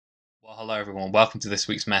Hello, everyone. Welcome to this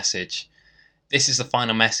week's message. This is the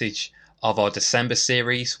final message of our December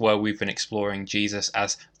series where we've been exploring Jesus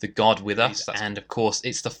as the God with us. And of course,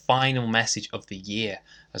 it's the final message of the year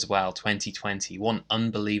as well, 2020. What an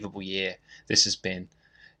unbelievable year this has been.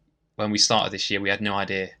 When we started this year, we had no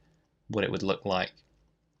idea what it would look like.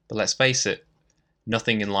 But let's face it,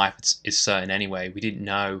 nothing in life is certain anyway. We didn't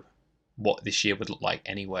know what this year would look like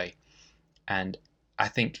anyway. And I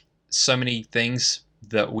think so many things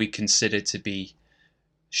that we consider to be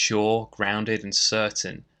sure, grounded, and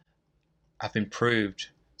certain have been proved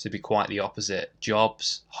to be quite the opposite.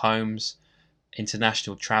 Jobs, homes,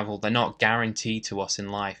 international travel, they're not guaranteed to us in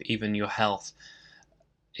life. Even your health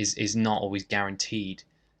is not always guaranteed.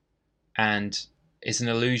 And it's an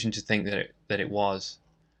illusion to think that it was.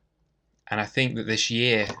 And I think that this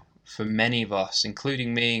year, for many of us,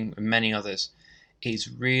 including me and many others, it's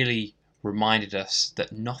really reminded us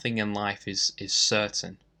that nothing in life is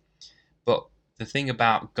certain. But the thing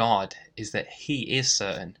about God is that He is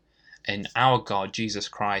certain, and our God, Jesus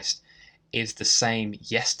Christ, is the same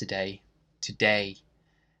yesterday, today,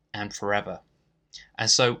 and forever. And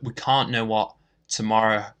so we can't know what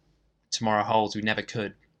tomorrow holds. We never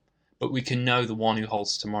could. But we can know the one who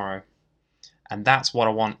holds tomorrow. And that's what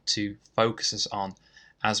I want to focus us on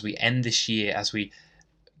as we end this year, as we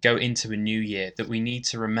go into a new year, that we need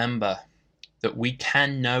to remember that we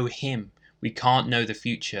can know Him. We can't know the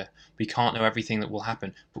future. We can't know everything that will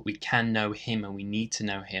happen, but we can know Him, and we need to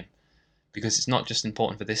know Him. Because it's not just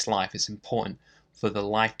important for this life, it's important for the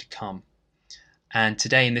life to come. And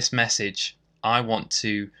today in this message, I want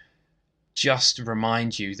to just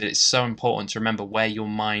remind you that it's so important to remember where your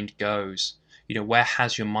mind goes. Where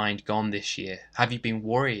has your mind gone this year? Have you been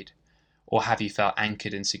worried? Or have you felt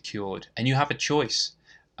anchored and secured? And you have a choice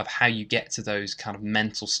of how you get to those kind of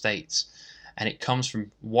mental states. And it comes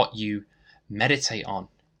from what you meditate on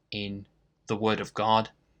in the Word of God,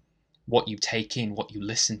 what you take in, what you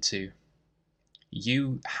listen to.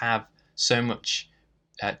 You have so much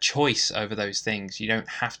choice over those things. You don't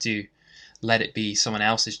have to let it be someone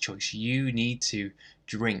else's choice. You need to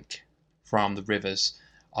drink from the rivers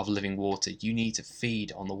of living water. You need to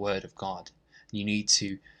feed on the Word of God. You need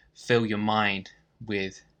to fill your mind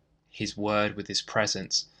with His Word, with His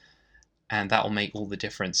presence. And that will make all the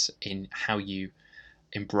difference in how you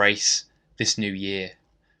embrace this new year.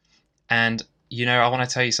 And, I want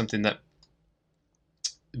to tell you something, that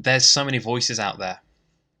there's so many voices out there,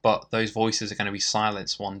 but those voices are going to be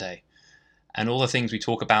silenced one day. And all the things we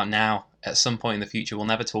talk about now, at some point in the future, we'll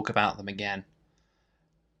never talk about them again.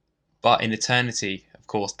 But in eternity, of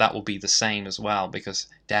course, that will be the same as well, because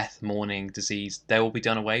death, mourning, disease, they will be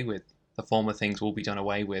done away with. The former things will be done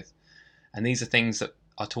away with. And these are things that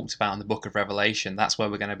are talked about in the book of Revelation. That's where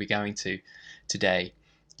we're going to be going to today.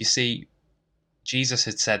 You see, Jesus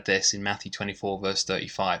had said this in Matthew 24, verse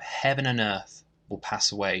 35. Heaven and earth will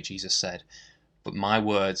pass away, Jesus said, but my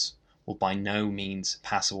words will by no means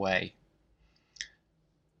pass away.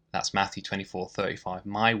 That's Matthew 24:35.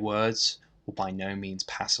 My words will by no means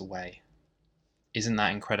pass away. Isn't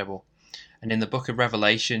that incredible? And in the book of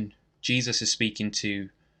Revelation, Jesus is speaking to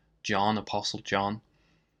John, Apostle John,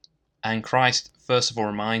 and Christ first of all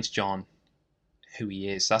reminds John who He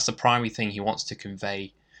is. That's the primary thing He wants to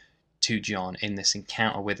convey to John in this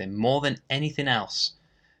encounter with Him. More than anything else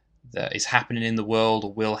that is happening in the world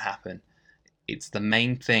or will happen, it's the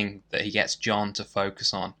main thing that He gets John to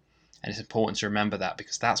focus on. And it's important to remember that,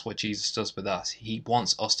 because that's what Jesus does with us. He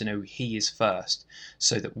wants us to know who He is first,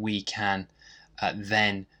 so that we can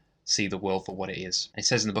then see the world for what it is. It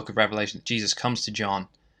says in the book of Revelation that Jesus comes to John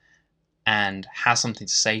and has something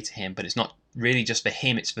to say to him, but it's not really just for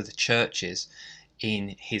him, it's for the churches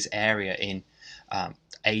in his area in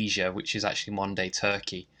Asia, which is actually modern day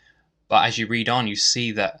Turkey. But as you read on, you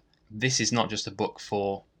see that this is not just a book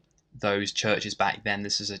for those churches back then.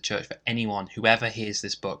 This is a church for anyone, whoever hears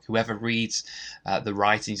this book, whoever reads the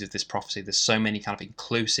writings of this prophecy. There's so many kind of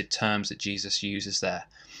inclusive terms that Jesus uses there.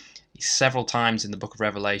 Several times in the book of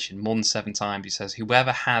Revelation, more than 7 times, He says,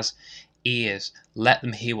 whoever has ears, let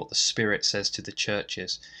them hear what the Spirit says to the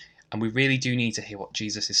churches. And we really do need to hear what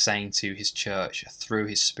Jesus is saying to His church through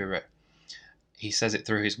His Spirit. He says it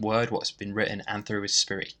through His Word, what's been written, and through His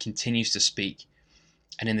Spirit. He continues to speak.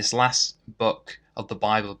 And in this last book of the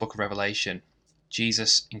Bible, the book of Revelation,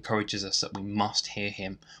 Jesus encourages us that we must hear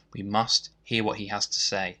Him. We must hear what He has to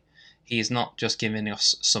say. He is not just giving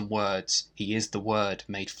us some words. He is the Word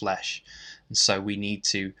made flesh. And so we need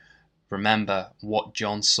to remember what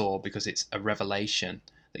John saw, because it's a revelation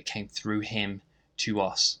that came through him to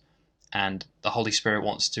us. And the Holy Spirit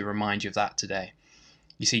wants to remind you of that today.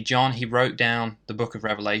 You see, John, he wrote down the book of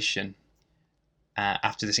Revelation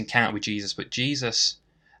after this encounter with Jesus. But Jesus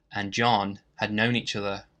and John had known each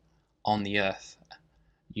other on the earth.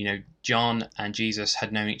 John and Jesus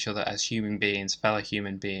had known each other as human beings, fellow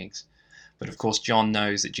human beings. But of course, John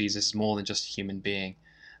knows that Jesus is more than just a human being.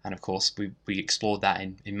 And of course, we explored that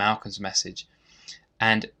in Malcolm's message.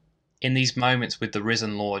 And in these moments with the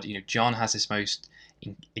risen Lord, John has this most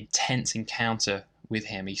intense encounter with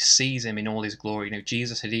him. He sees him in all his glory.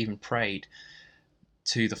 Jesus had even prayed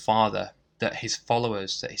to the Father that his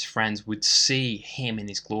followers, that his friends would see him in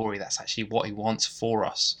his glory. That's actually what he wants for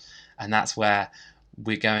us. And that's where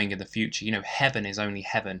we're going in the future. Heaven is only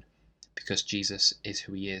heaven because Jesus is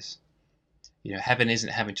who he is. Heaven isn't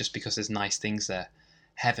heaven just because there's nice things there.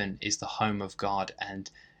 Heaven is the home of God, and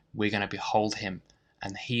we're going to behold him,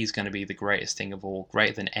 and he's going to be the greatest thing of all,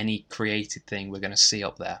 greater than any created thing we're going to see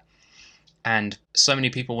up there. And so many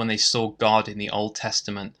people, when they saw God in the Old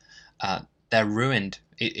Testament, they're ruined.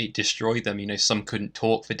 It destroyed them. Some couldn't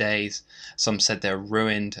talk for days. Some said they're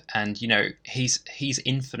ruined. And he's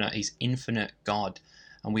infinite. He's infinite God,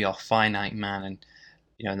 and we are finite man.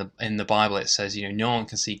 And in the Bible it says no one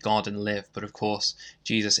can see God and live. But of course,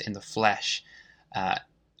 Jesus in the flesh,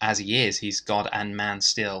 as he is, he's God and man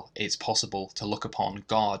still. It's possible to look upon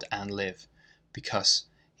God and live because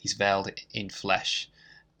he's veiled in flesh.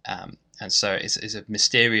 And so it's a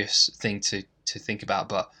mysterious thing to think about,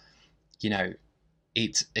 but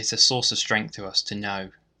it's a source of strength to us to know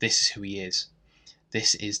this is who he is.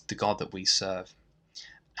 This is the God that we serve.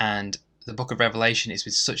 And the book of Revelation is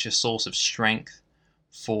such a source of strength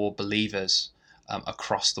for believers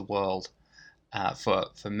across the world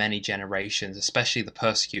for many generations, especially the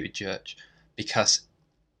persecuted church, because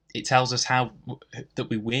it tells us that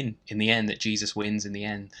we win in the end, that Jesus wins in the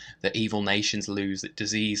end, that evil nations lose, that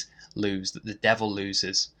disease lose, that the devil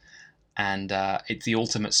loses. And it's the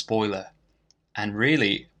ultimate spoiler. And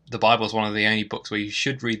really, the Bible is one of the only books where you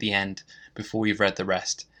should read the end before you've read the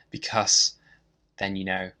rest, because then you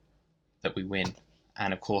know that we win.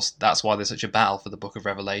 And of course, that's why there's such a battle for the book of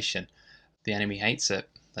Revelation. The enemy hates it,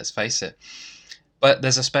 let's face it. But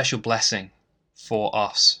there's a special blessing for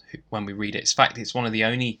us when we read it. In fact, it's one of the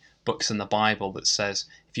only books in the Bible that says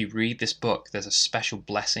if you read this book, there's a special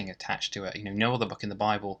blessing attached to it. No other book in the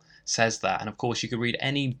Bible says that. And of course, you could read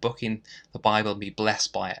any book in the Bible and be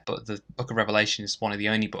blessed by it. But the book of Revelation is one of the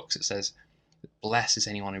only books that says, blessed is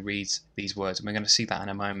anyone who reads these words. And we're going to see that in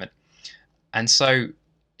a moment. And so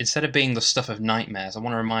instead of being the stuff of nightmares, I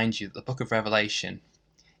want to remind you that the book of Revelation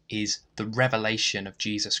is the revelation of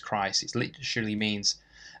Jesus Christ. It literally means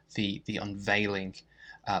the unveiling,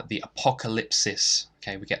 the apocalypsis.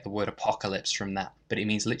 Okay, we get the word apocalypse from that, but it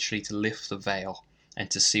means literally to lift the veil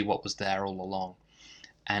and to see what was there all along.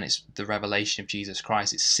 And it's the revelation of Jesus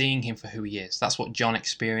Christ. It's seeing him for who he is. That's what John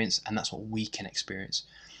experienced, and that's what we can experience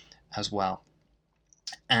as well.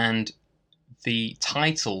 And the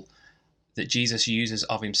title that Jesus uses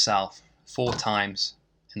of himself 4 times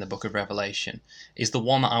in the book of Revelation is the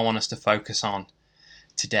one that I want us to focus on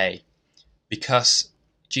today, because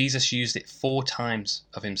Jesus used it 4 times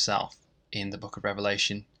of himself in the book of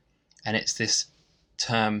Revelation, and it's this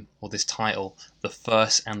term or this title, the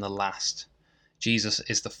first and the last. Jesus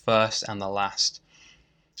is the first and the last.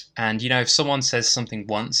 And if someone says something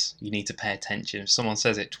once, you need to pay attention. If someone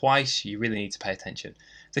says it twice, you really need to pay attention.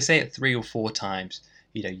 If they say it 3 or 4 times,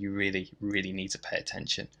 you really, really need to pay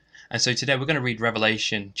attention. And so today we're going to read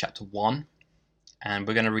Revelation chapter 1, and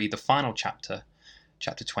we're going to read the final chapter,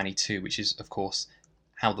 chapter 22, which is, of course,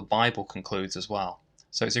 how the Bible concludes as well.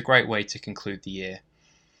 So it's a great way to conclude the year.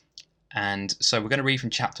 And so we're going to read from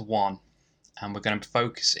chapter 1, and we're going to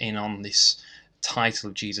focus in on this title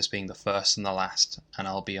of Jesus being the first and the last, and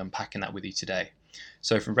I'll be unpacking that with you today.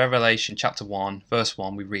 So from Revelation chapter 1, verse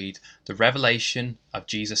 1, we read, "The revelation of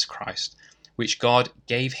Jesus Christ, which God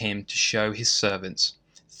gave him to show his servants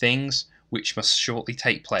things which must shortly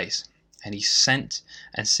take place, and he sent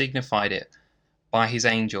and signified it by his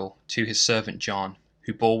angel to his servant John,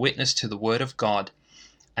 who bore witness to the word of God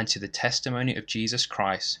and to the testimony of Jesus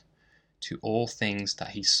Christ, to all things that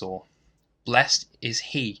he saw. Blessed is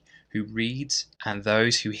he who reads and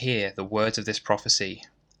those who hear the words of this prophecy,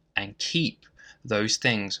 and keep those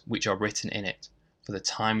things which are written in it, for the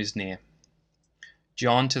time is near.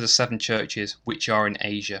 John to the 7 churches which are in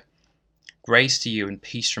Asia, grace to you and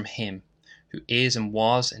peace from him who is and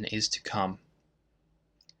was and is to come,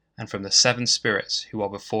 and from the 7 spirits who are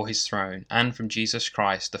before his throne, and from Jesus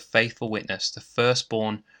Christ, the faithful witness, the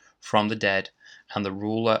firstborn from the dead, and the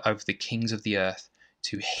ruler over the kings of the earth,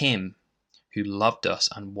 to him who loved us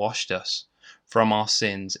and washed us from our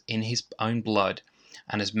sins in his own blood,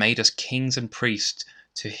 and has made us kings and priests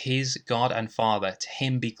To his God and Father, to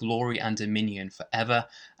him be glory and dominion for ever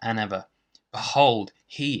and ever. Behold,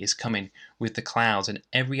 he is coming with the clouds, and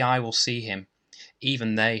every eye will see him,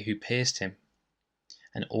 even they who pierced him.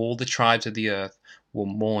 And all the tribes of the earth will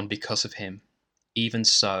mourn because of him. Even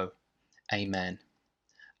so, Amen.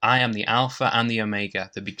 I am the Alpha and the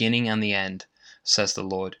Omega, the beginning and the end, says the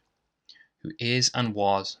Lord, who is and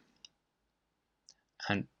was,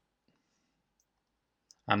 and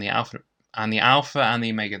I'm the Alpha and the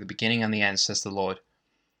Omega, the beginning and the end, says the Lord,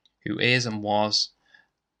 who is and was,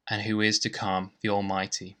 and who is to come, the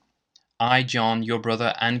Almighty. I, John, your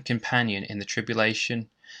brother and companion in the tribulation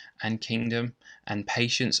and kingdom and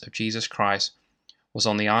patience of Jesus Christ, was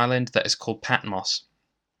on the island that is called Patmos,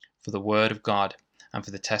 for the word of God and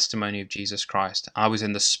for the testimony of Jesus Christ. I was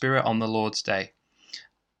in the Spirit on the Lord's day,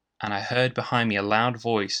 and I heard behind me a loud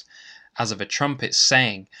voice as of a trumpet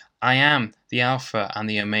saying, I am the Alpha and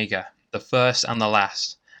the Omega, the first and the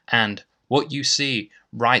last. And what you see,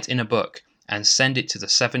 write in a book, and send it to the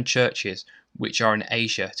 7 churches which are in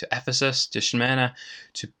Asia, to Ephesus, to Smyrna,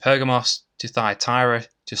 to Pergamos, to Thyatira,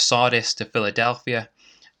 to Sardis, to Philadelphia,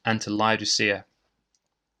 and to Laodicea.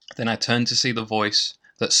 Then I turned to see the voice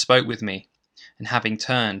that spoke with me, and having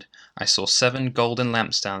turned, I saw 7 golden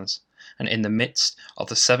lampstands, and in the midst of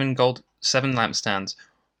the 7 lampstands,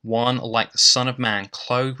 one like the Son of Man,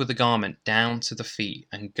 clothed with a garment down to the feet,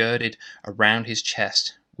 and girded around his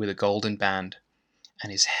chest with a golden band.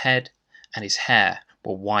 And his head and his hair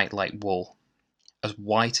were white like wool, as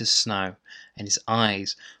white as snow, and his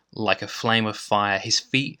eyes like a flame of fire. His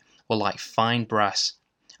feet were like fine brass,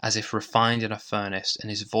 as if refined in a furnace, and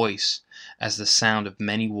his voice as the sound of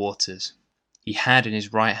many waters. He had in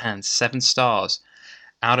his right hand 7 stars.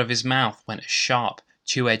 Out of his mouth went a sharp,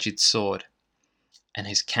 2-edged sword, and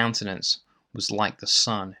his countenance was like the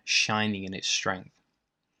sun shining in its strength.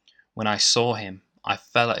 When I saw him, I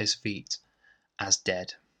fell at his feet as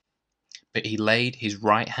dead. But he laid his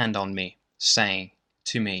right hand on me, saying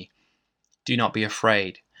to me, Do not be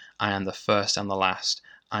afraid. I am the first and the last.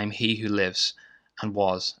 I am he who lives and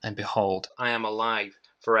was, and behold, I am alive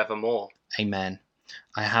forevermore. Amen.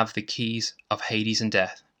 I have the keys of Hades and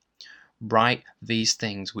death. Write these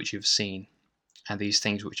things which you have seen, and these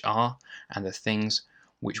things which are, and the things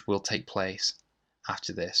which will take place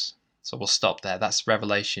after this. So we'll stop there. That's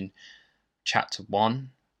Revelation chapter 1,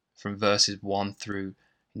 from verses 1 through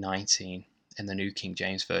 19 in the New King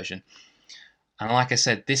James Version. And like I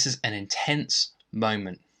said, this is an intense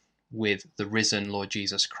moment with the risen Lord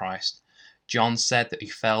Jesus Christ. John said that he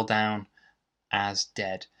fell down as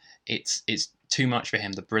dead. It's too much for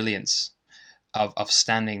him, the brilliance of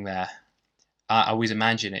standing there. I always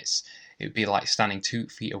imagine it would be like standing 2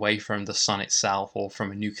 feet away from the sun itself or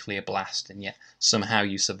from a nuclear blast, and yet somehow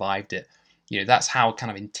you survived it. That's how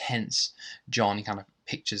kind of intense John kind of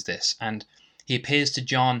pictures this. And he appears to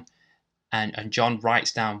John, and John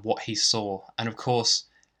writes down what he saw. And of course,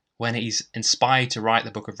 when he's inspired to write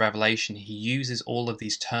the book of Revelation, he uses all of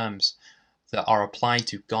these terms that are applied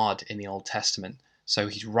to God in the Old Testament. So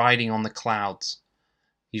he's riding on the clouds.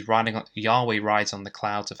 Yahweh rides on the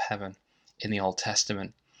clouds of heaven in the Old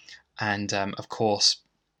Testament. And of course,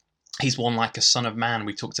 he's one like a son of man.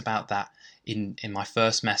 We talked about that in my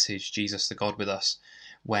first message, Jesus the God with us,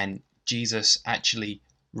 when Jesus actually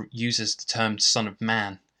uses the term son of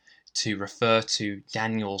man to refer to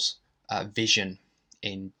Daniel's vision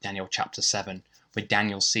in Daniel chapter 7, where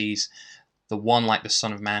Daniel sees the one like the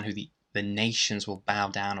son of man who the nations will bow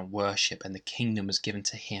down and worship, and the kingdom is given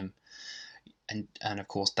to him. And of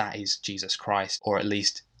course, that is Jesus Christ, or at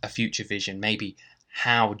least a future vision, maybe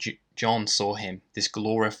how John saw him, this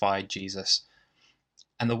glorified Jesus.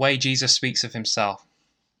 And the way Jesus speaks of himself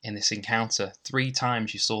in this encounter, 3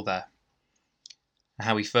 times you saw there, and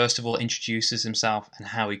how he first of all introduces himself, and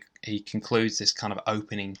how he concludes this kind of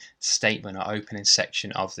opening statement or opening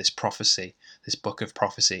section of this prophecy, this book of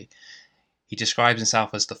prophecy. He describes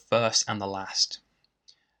himself as the first and the last.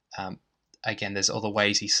 Again, there's other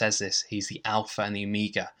ways he says this. He's the Alpha and the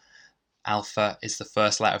Omega. Alpha is the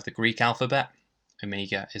first letter of the Greek alphabet.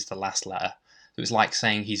 Omega is the last letter. So it's like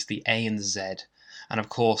saying he's the A and the Z. And of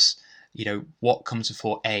course, what comes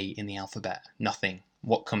before A in the alphabet? Nothing.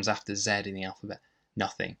 What comes after Z in the alphabet?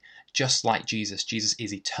 Nothing. Just like Jesus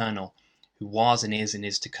is eternal, who was and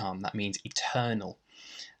is to come. That means eternal.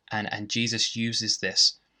 And Jesus uses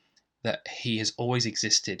this, that he has always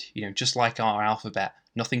existed. Just like our alphabet,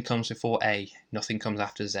 nothing comes before A, nothing comes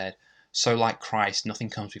after Z. So like Christ, nothing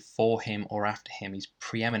comes before him or after him. He's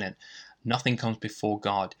preeminent. Nothing comes before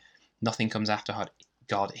God. Nothing comes after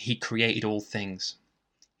God. He created all things.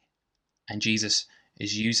 And Jesus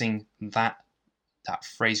is using that that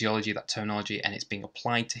phraseology, that terminology, and it's being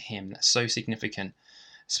applied to him. That's so significant,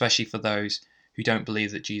 especially for those who don't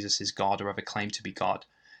believe that Jesus is God or ever claim to be God.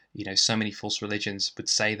 So many false religions would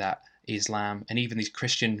say that. Islam, and even these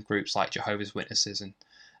Christian groups like Jehovah's Witnesses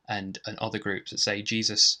and other groups that say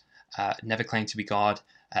Jesus never claimed to be God,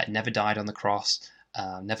 never died on the cross,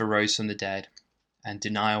 never rose from the dead, and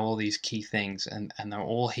deny all these key things, and they're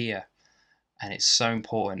all here. And it's so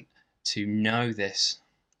important to know this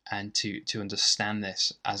and to understand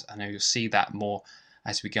this, as I know you'll see that more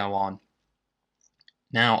as we go on.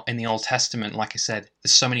 Now, in the Old Testament, like I said,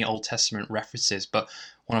 there's so many Old Testament references, but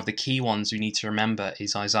one of the key ones we need to remember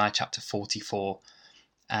is Isaiah chapter 44.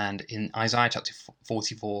 And in Isaiah chapter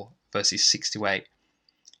 44, verses 6 to 8,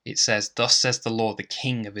 it says, "Thus says the Lord, the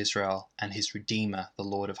King of Israel, and his Redeemer, the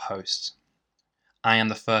Lord of hosts. I am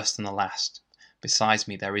the first and the last. Besides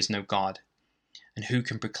me there is no God. And who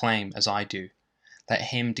can proclaim as I do? Let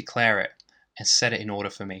him declare it and set it in order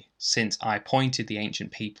for me, since I appointed the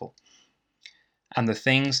ancient people, and the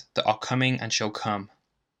things that are coming and shall come.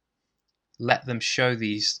 Let them show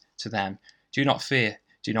these to them. Do not fear,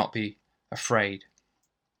 do not be afraid.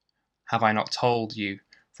 Have I not told you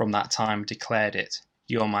from that time, declared it?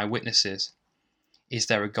 You are my witnesses. Is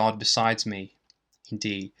there a God besides me?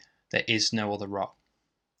 Indeed, there is no other rock.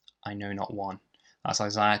 I know not one." That's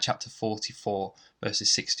Isaiah chapter 44,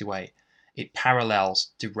 verses 6 to 8. It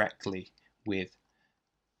parallels directly with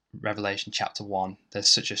Revelation chapter 1. There's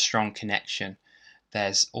such a strong connection.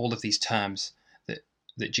 There's all of these terms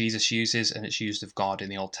that Jesus uses, and it's used of God in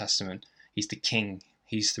the Old Testament. He's the King,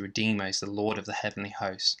 he's the Redeemer, he's the Lord of the heavenly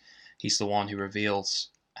hosts. He's the one who reveals,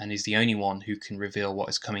 and is the only one who can reveal what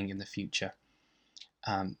is coming in the future.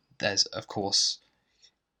 There's, of course,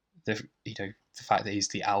 the fact that he's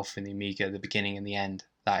the Alpha and the Omega, the beginning and the end.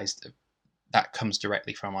 That comes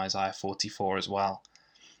directly from Isaiah 44 as well.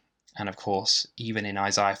 And of course, even in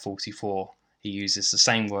Isaiah 44, he uses the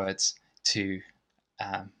same words to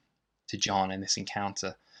John in this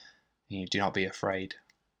encounter. Do not be afraid.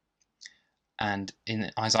 And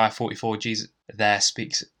in Isaiah 44, Jesus there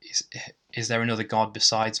speaks, is there another God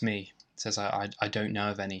besides me? It says, I don't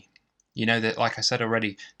know of any. That, like I said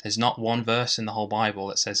already, there's not one verse in the whole Bible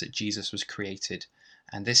that says that Jesus was created.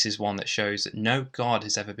 And this is one that shows that no God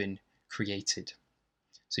has ever been created.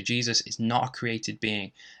 So Jesus is not a created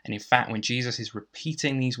being. And in fact, when Jesus is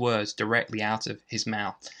repeating these words directly out of his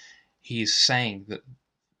mouth, he is saying that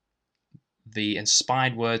the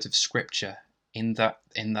inspired words of Scripture in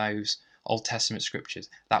those Old Testament scriptures,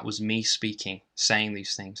 that was me speaking, saying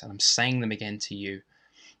these things, and I'm saying them again to you.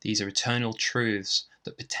 These are eternal truths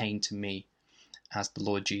that pertain to me as the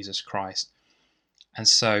Lord Jesus Christ. And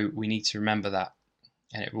so we need to remember that,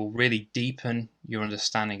 and it will really deepen your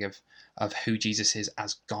understanding of who Jesus is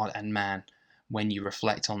as God and man when you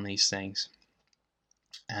reflect on these things.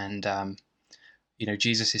 And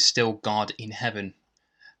Jesus is still God in heaven,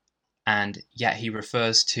 and yet he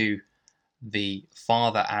refers to the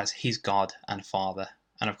Father as his God and Father.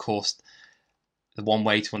 And of course, the one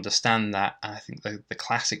way to understand that, and I think the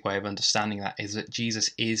classic way of understanding that, is that Jesus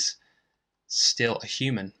is still a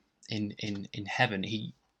human in heaven.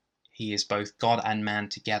 He is both God and man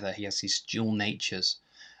together. He has these dual natures,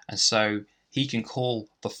 and so he can call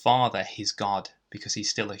the Father his God because he's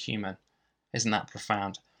still a human. Isn't that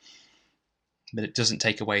profound? But it doesn't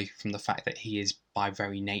take away from the fact that he is by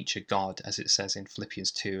very nature God, as it says in Philippians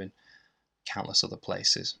 2 and countless other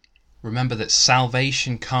places. Remember that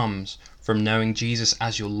salvation comes from knowing Jesus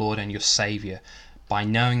as your Lord and your Saviour, by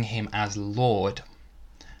knowing him as Lord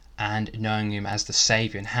and knowing him as the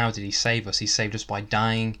Saviour. And how did he save us? He saved us by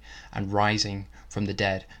dying and rising from the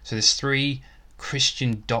dead. So there's three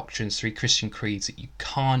Christian doctrines, three Christian creeds that you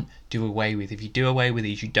can't do away with. If you do away with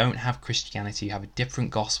these, you don't have Christianity. You have a different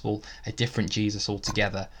gospel, a different Jesus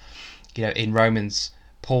altogether. In Romans,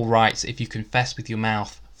 Paul writes, if you confess with your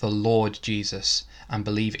mouth the Lord Jesus and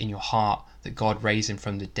believe in your heart that God raised him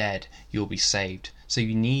from the dead, you'll be saved. So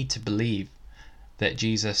you need to believe that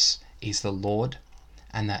Jesus is the Lord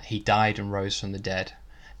and that he died and rose from the dead.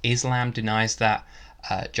 Islam denies that.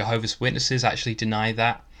 Jehovah's Witnesses actually deny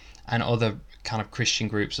that, and other kind of Christian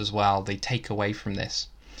groups as well. They take away from this.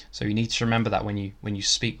 So you need to remember that when you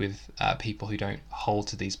speak with people who don't hold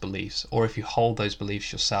to these beliefs, or if you hold those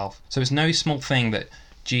beliefs yourself. So it's no small thing that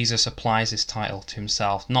Jesus applies this title to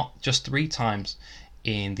himself, not just 3 times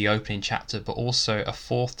in the opening chapter, but also a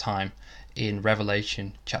 4th time in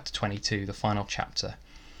Revelation chapter 22, the final chapter.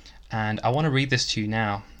 And I want to read this to you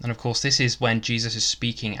now. And of course, this is when Jesus is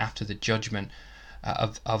speaking after the judgment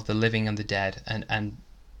of the living and the dead, and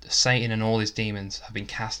Satan and all his demons have been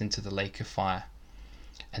cast into the lake of fire.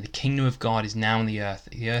 And the kingdom of God is now in the earth.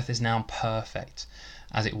 The earth is now perfect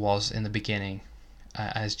as it was in the beginning.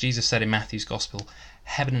 As Jesus said in Matthew's Gospel,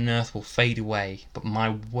 heaven and earth will fade away, but my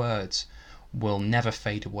words will never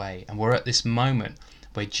fade away. And we're at this moment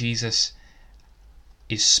where Jesus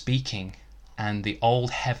is speaking, and the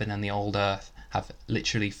old heaven and the old earth have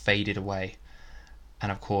literally faded away.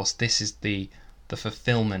 And of course, this is the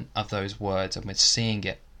fulfillment of those words, and we're seeing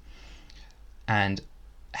it. And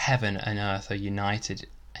heaven and earth are united,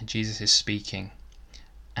 and Jesus is speaking.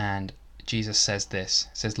 And Jesus says this,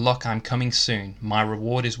 says, "Look, I'm coming soon. My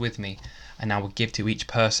reward is with me, and I will give to each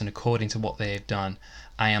person according to what they have done.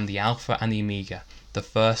 I am the Alpha and the Omega, the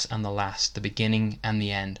first and the last, the beginning and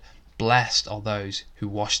the end. Blessed are those who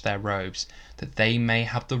wash their robes, that they may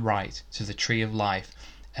have the right to the tree of life,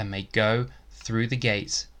 and may go through the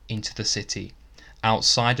gates into the city.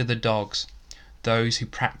 Outside are the dogs, those who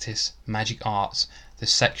practice magic arts, the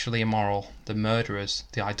sexually immoral, the murderers,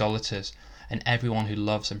 the idolaters, and everyone who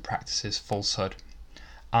loves and practices falsehood.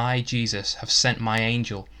 I, Jesus, have sent my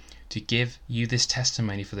angel to give you this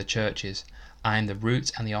testimony for the churches. I am the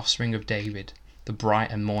root and the offspring of David, the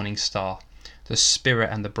bright and morning star. The Spirit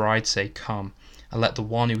and the bride say, 'Come,' and let the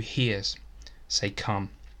one who hears say, 'Come.'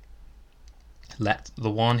 Let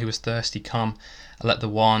the one who is thirsty come, and let the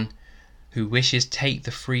one who wishes take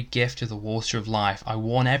the free gift of the water of life. I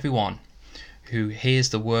warn everyone who hears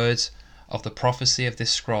the words of the prophecy of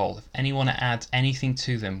this scroll. If anyone adds anything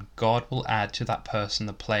to them, God will add to that person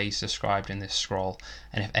the plagues described in this scroll.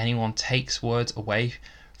 And if anyone takes words away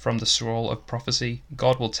from the scroll of prophecy,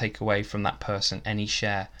 God will take away from that person any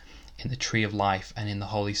share in the tree of life and in the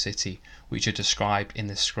holy city, which are described in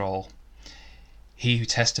this scroll. He who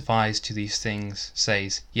testifies to these things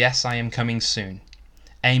says, 'Yes, I am coming soon.'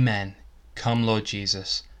 Amen. Come, Lord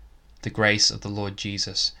Jesus. The grace of the Lord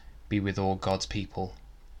Jesus be with all God's people.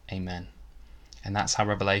 Amen." And that's how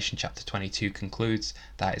Revelation chapter 22 concludes.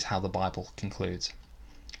 That is how the Bible concludes.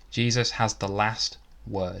 Jesus has the last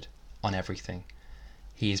word on everything.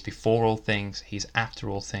 He is before all things. He's after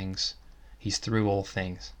all things. He's through all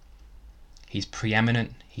things. He's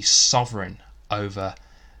preeminent. He's sovereign over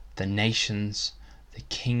the nations, the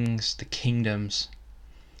kings, the kingdoms,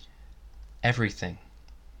 everything.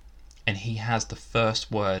 And he has the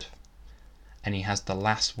first word, and he has the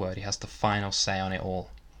last word. He has the final say on it all.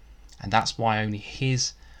 And that's why only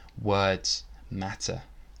his words matter.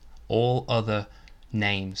 All other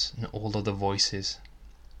names and all other voices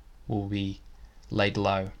will be laid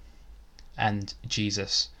low, and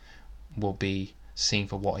Jesus will be seen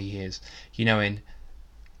for what he is. You know, in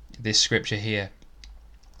this scripture here,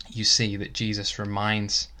 you see that Jesus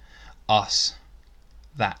reminds us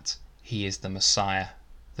that he is the Messiah,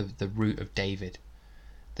 the root of David.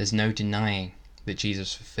 There's no denying that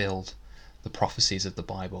Jesus fulfilled the prophecies of the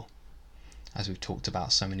Bible, as we've talked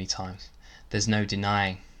about so many times. There's no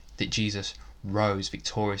denying that Jesus rose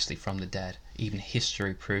victoriously from the dead. Even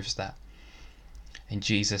history proves that. And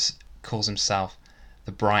Jesus calls himself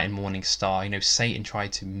the bright and morning star. You know, Satan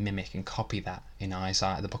tried to mimic and copy that in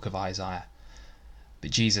Isaiah, the book of Isaiah. But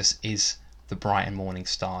Jesus is the bright and morning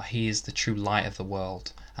star. He is the true light of the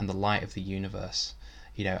world and the light of the universe.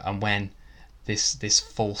 You know, and when this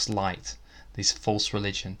false light, this false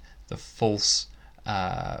religion, the false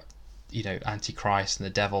Antichrist and the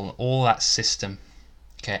devil and all that system,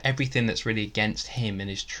 okay, everything that's really against him and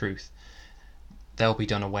his truth, they'll be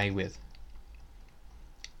done away with.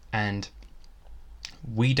 And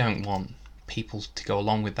we don't want people to go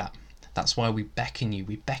along with that. That's why we beckon you,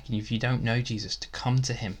 if you don't know Jesus, to come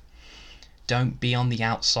to him. Don't be on the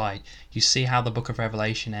outside. You see how the book of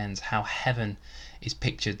Revelation ends, how heaven is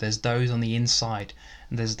pictured. There's those on the inside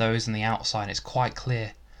and there's those on the outside. It's quite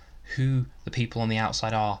clear who the people on the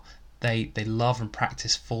outside are. They love and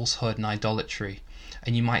practice falsehood and idolatry.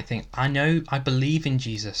 And you might think, I believe in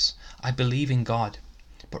Jesus. I believe in God.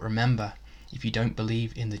 But remember, if you don't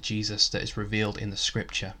believe in the Jesus that is revealed in the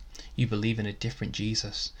scripture, you believe in a different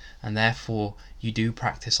Jesus, and therefore you do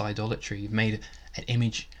practice idolatry. You've made an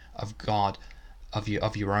image of God of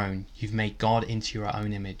your own. You've made God into your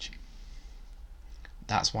own image.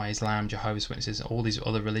 That's why Islam, Jehovah's Witnesses, all these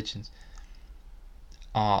other religions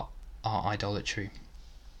are idolatry.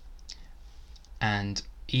 And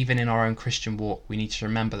even in our own Christian walk, we need to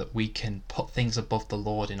remember that we can put things above the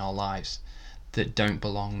Lord in our lives that don't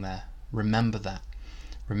belong there. Remember that.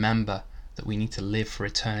 Remember that we need to live for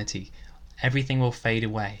eternity. Everything will fade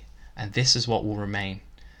away, and this is what will remain.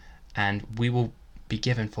 And we will be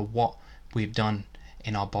given for what we've done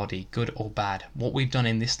in our body, good or bad. What we've done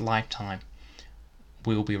in this lifetime,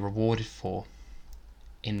 we will be rewarded for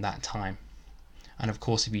in that time. And of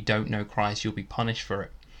course, if you don't know Christ, you'll be punished for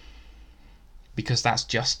it, because that's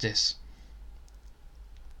justice.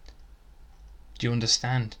 Do you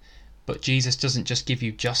understand? But Jesus doesn't just give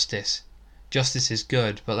you justice. Justice is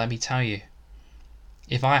good, but let me tell you,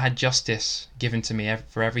 if I had justice given to me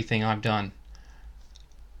for everything I've done,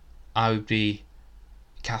 I would be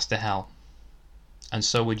cast to hell. And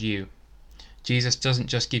so would you. Jesus doesn't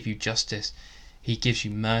just give you justice, he gives you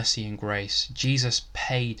mercy and grace. Jesus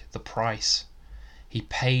paid the price. He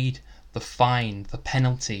paid the fine, the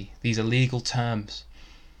penalty, these are legal terms,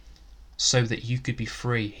 so that you could be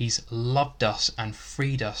free. He's loved us and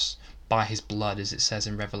freed us by his blood, as it says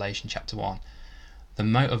in Revelation chapter 1. The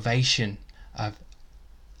motivation of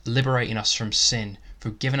liberating us from sin, for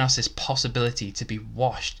giving us this possibility to be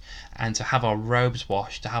washed and to have our robes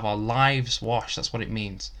washed, to have our lives washed, that's what it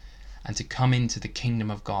means, and to come into the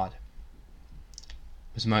kingdom of God,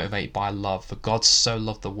 was motivated by love. For God so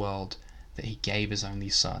loved the world that he gave his only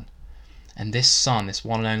son. And this son, this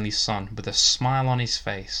one and only son, with a smile on his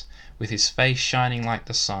face, with his face shining like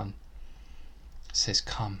the sun, says,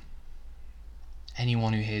 come.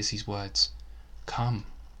 Anyone who hears these words, come.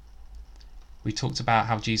 We talked about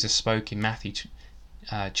how Jesus spoke in Matthew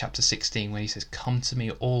chapter 16 when he says, come to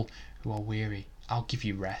me all who are weary, I'll give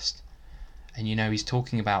you rest. And you know, he's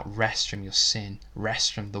talking about rest from your sin,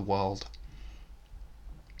 rest from the world,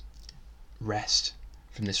 rest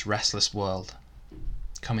from this restless world.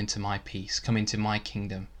 Come into my peace, come into my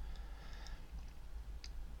kingdom.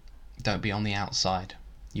 Don't be on the outside.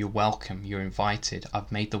 You're welcome, you're invited.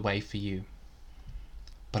 I've made the way for you,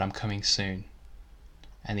 but I'm coming soon,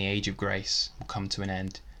 and the age of grace will come to an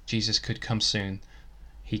end. Jesus could come soon.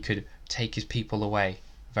 He could take his people away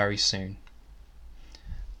very soon.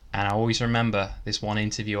 And I always remember this one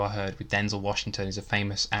interview I heard with Denzel Washington, who's a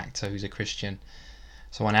famous actor who's a Christian.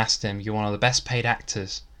 Someone asked him, you're one of the best paid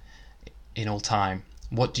actors in all time,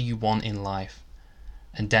 what do you want in life?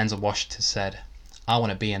 And Denzel Washington said, I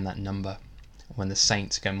want to be in that number when the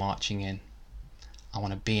saints go marching in. I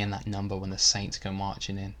want to be in that number when the saints go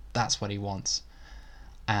marching in. That's what he wants.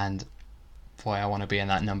 And boy, I want to be in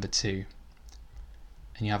that number too.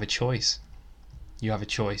 And you have a choice. You have a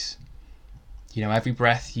choice. You know, every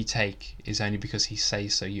breath you take is only because he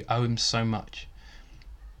says so. You owe him so much.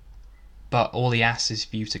 But all he asks is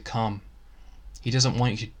for you to come. He doesn't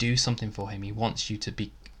want you to do something for him. He wants you to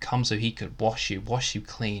come so he could wash you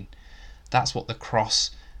clean. That's what the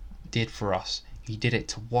cross did for us. He did it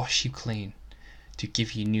to wash you clean, to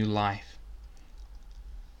give you new life,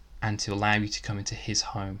 and to allow you to come into his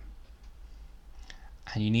home.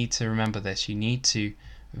 And you need to remember this. You need to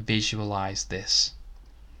visualize this.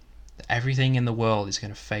 That everything in the world is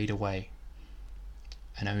going to fade away,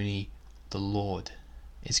 and only the Lord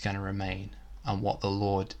is going to remain. And what the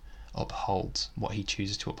Lord upholds, what he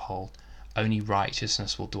chooses to uphold, only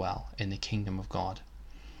righteousness will dwell in the kingdom of God.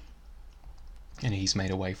 And he's made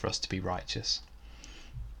a way for us to be righteous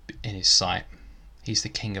in his sight. He's the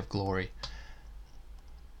King of glory.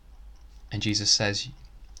 And Jesus says,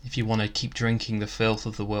 if you want to keep drinking the filth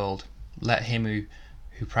of the world, let him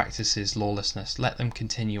who practices lawlessness, let them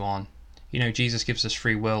continue on. You know, Jesus gives us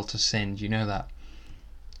free will to sin, do you know that?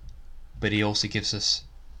 But he also gives us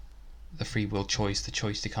the free will choice, the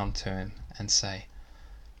choice to come to him and say,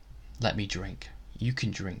 let me drink. You can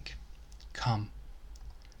drink. Come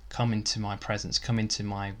into my presence, come into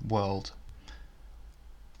my world.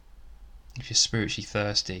 If you're spiritually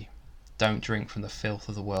thirsty, don't drink from the filth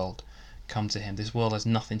of the world. Come to him. This world has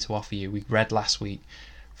nothing to offer you. We read last week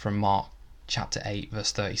from Mark chapter 8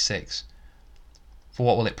 verse 36. For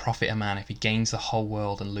what will it profit a man if he gains the whole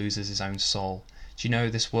world and loses his own soul? Do you know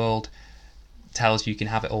this world tells you can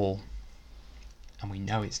have it all? And we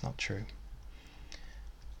know it's not true.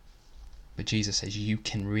 But Jesus says you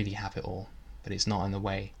can really have it all, but it's not in the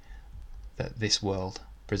way that this world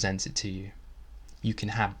presents it to you. You can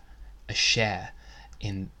have a share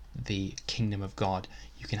in the kingdom of God.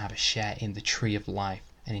 You can have a share in the tree of life,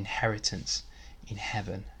 an inheritance in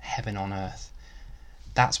heaven, heaven on earth.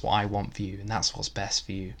 That's what I want for you, and that's what's best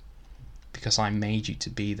for you, because I made you to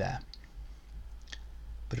be there.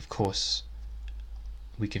 But of course,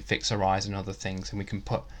 we can fix our eyes on other things, and we can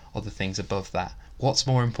put other things above that. What's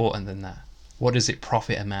more important than that? What does it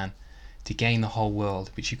profit a man to gain the whole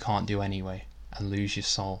world, which you can't do anyway, and lose your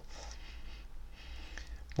soul?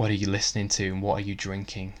 What are you listening to, and what are you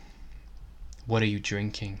drinking? What are you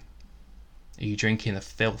drinking? Are you drinking the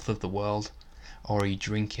filth of the world, or are you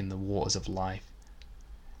drinking the waters of life?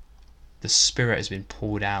 The Spirit has been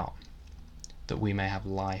poured out that we may have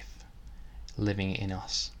life living in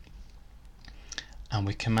us. And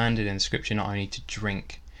we're commanded in Scripture not only to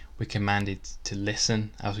drink, we're commanded to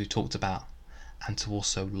listen, as we talked about, and to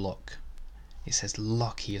also look. It says,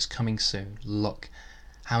 look, he is coming soon. Look.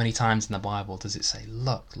 How many times in the Bible does it say,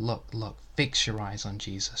 look, look, look, fix your eyes on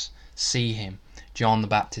Jesus, see him? John the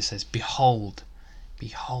Baptist says, behold,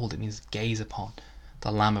 behold. It means gaze upon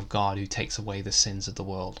the Lamb of God who takes away the sins of the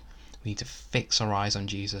world. We need to fix our eyes on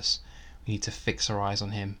Jesus. We need to fix our eyes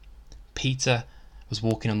on him. Peter was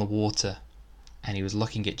walking on the water and he was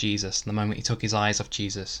looking at Jesus. And the moment he took his eyes off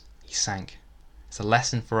Jesus, he sank. It's a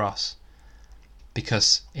lesson for us,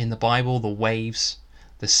 because in the Bible, the waves,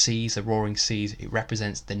 the seas, the roaring seas, it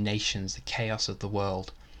represents the nations, the chaos of the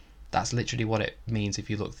world. That's literally what it means if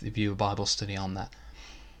you do a Bible study on that.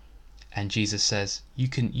 And Jesus says, you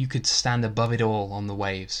could stand above it all on the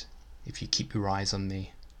waves if you keep your eyes on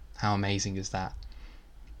me. How amazing is that?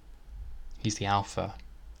 He's the Alpha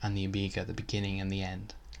and the Omega, the beginning and the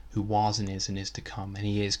end, who was and is to come, and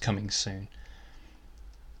he is coming soon.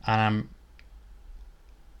 And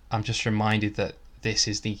I'm just reminded that this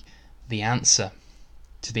is the answer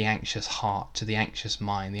to the anxious heart, to the anxious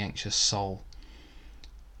mind, the anxious soul,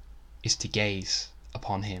 is to gaze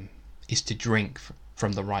upon him, is to drink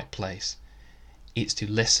from the right place, it's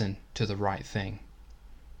to listen to the right thing,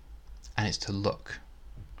 and it's to look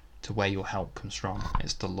to where your help comes from.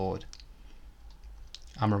 It's the Lord.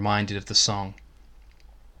 I'm reminded of the song,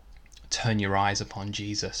 turn your eyes upon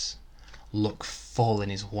Jesus, look full in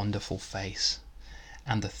his wonderful face,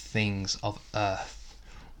 and the things of earth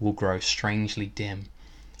will grow strangely dim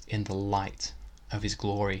in the light of his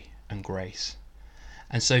glory and grace.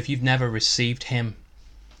 And so if you've never received him,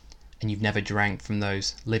 and you've never drank from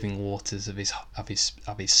those living waters of his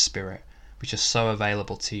Spirit, which are so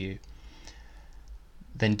available to you,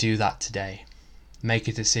 then do that today. Make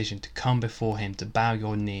a decision to come before him, to bow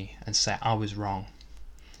your knee and say, I was wrong,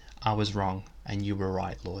 and you were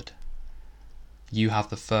right, Lord. You have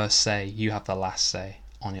the first say, you have the last say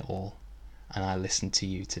on it all, and I listen to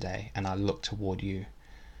you today, and I look toward you.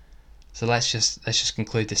 So let's just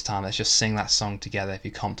conclude this time. Let's just sing that song together, if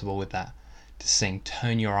you're comfortable with that. To sing,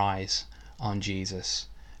 turn your eyes on Jesus,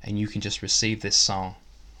 and you can just receive this song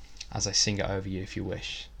as I sing it over you if you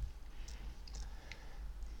wish.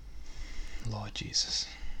 Lord Jesus,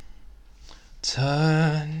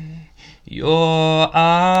 turn your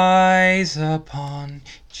eyes upon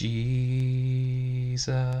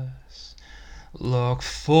Jesus, look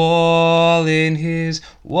full in his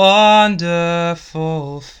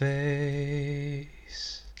wonderful face,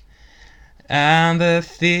 and the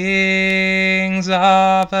things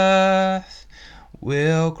of earth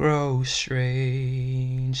will grow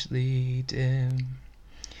strangely dim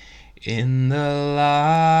in the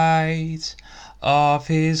light of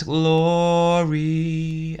his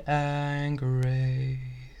glory and grace.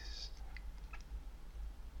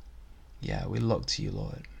 Yeah, we look to you,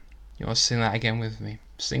 Lord. You want to sing that again with me?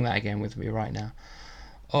 Sing that again with me right now.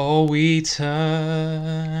 Oh, we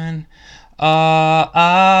turn our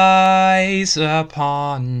eyes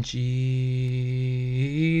upon Jesus,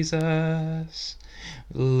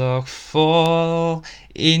 look full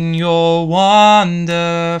in your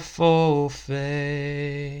wonderful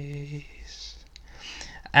face,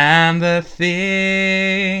 and the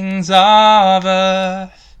things of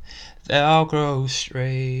earth, they'll grow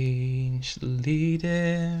strangely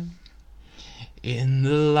dim in the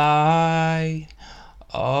light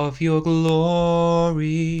of your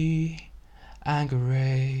glory and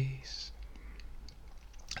grace.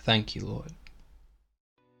 Thank you, Lord.